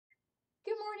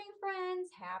friends,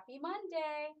 happy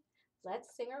Monday.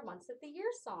 Let's sing our months of the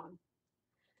year song.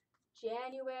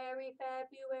 January,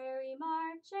 February,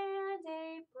 March, and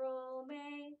April,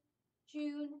 May,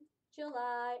 June,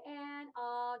 July, and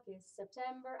August,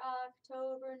 September,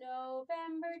 October,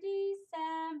 November,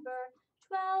 December,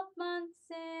 12 months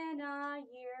in a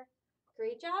year.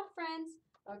 Great job, friends.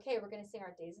 Okay, we're going to sing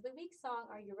our Days of the Week song.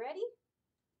 Are you ready?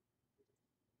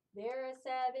 There are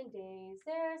 7 days,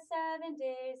 there are 7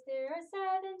 days, there are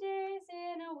 7 days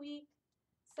in a week.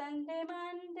 Sunday,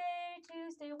 Monday,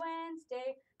 Tuesday,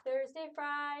 Wednesday, Thursday,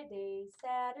 Friday,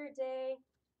 Saturday.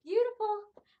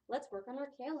 Beautiful. Let's work on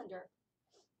our calendar.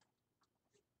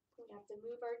 We have to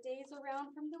move our days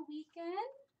around from the weekend.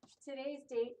 Today's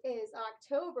date is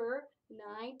October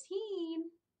 19.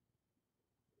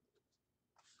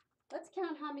 Let's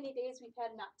count how many days we've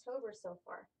had in October so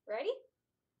far. Ready?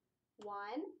 1,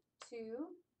 2,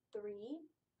 3,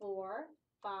 4,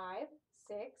 5,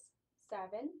 6, 7,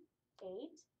 8,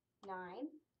 9,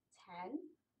 10,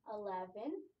 11,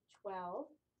 12,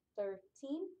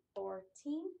 13,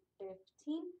 14,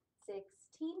 15,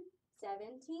 16,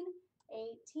 17,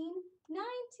 18,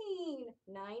 19.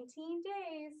 19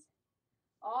 days.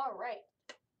 All right.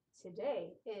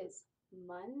 Today is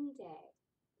Monday.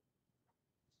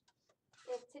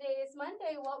 If today is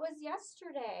Monday, what was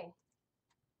yesterday?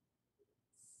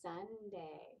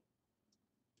 Sunday.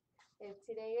 If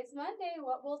today is Monday,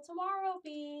 what will tomorrow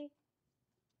be?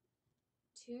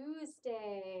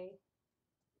 Tuesday.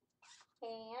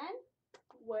 And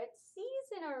what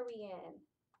season are we in?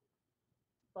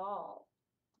 Fall.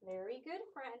 Very good,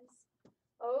 friends.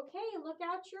 Okay, look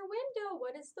out your window.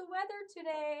 What is the weather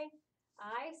today?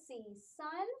 I see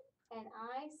sun and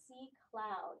I see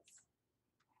clouds.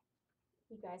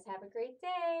 You guys have a great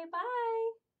day.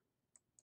 Bye.